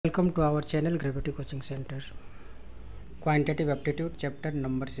Welcome to our channel Gravity Coaching Center. Quantitative Aptitude chapter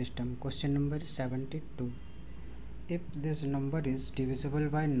number system, question number 72. If this number is divisible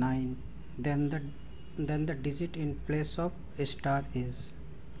by 9, then the digit in place of star is.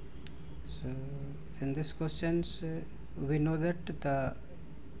 So in this questions we know that the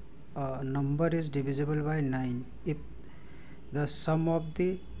number is divisible by 9 if the sum of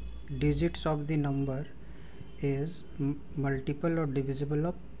the digits of the number is multiple or divisible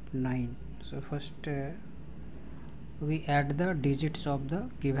of 9. So first we add the digits of the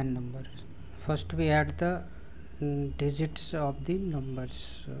given number. First we add the digits of the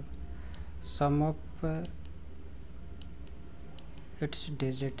numbers. So sum of its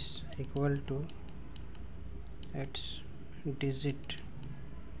digits equal to its digit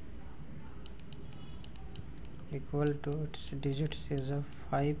equal to its digits is of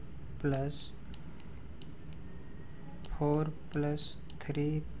 5 plus 4 plus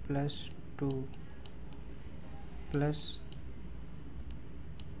 3 plus 2 plus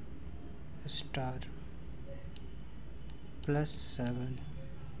star plus 7.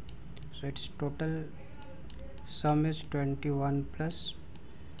 So its total sum is 21 plus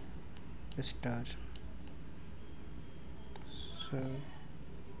star. So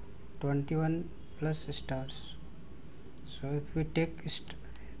 21 plus stars. So if we take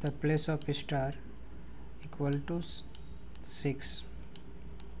the place of star equal to 6,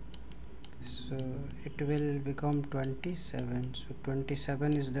 so it will become 27. So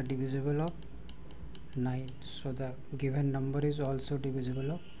 27 is the divisible of 9. So the given number is also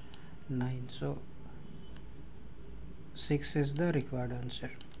divisible of 9. So 6 is the required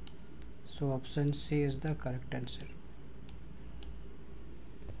answer. So option C is the correct answer.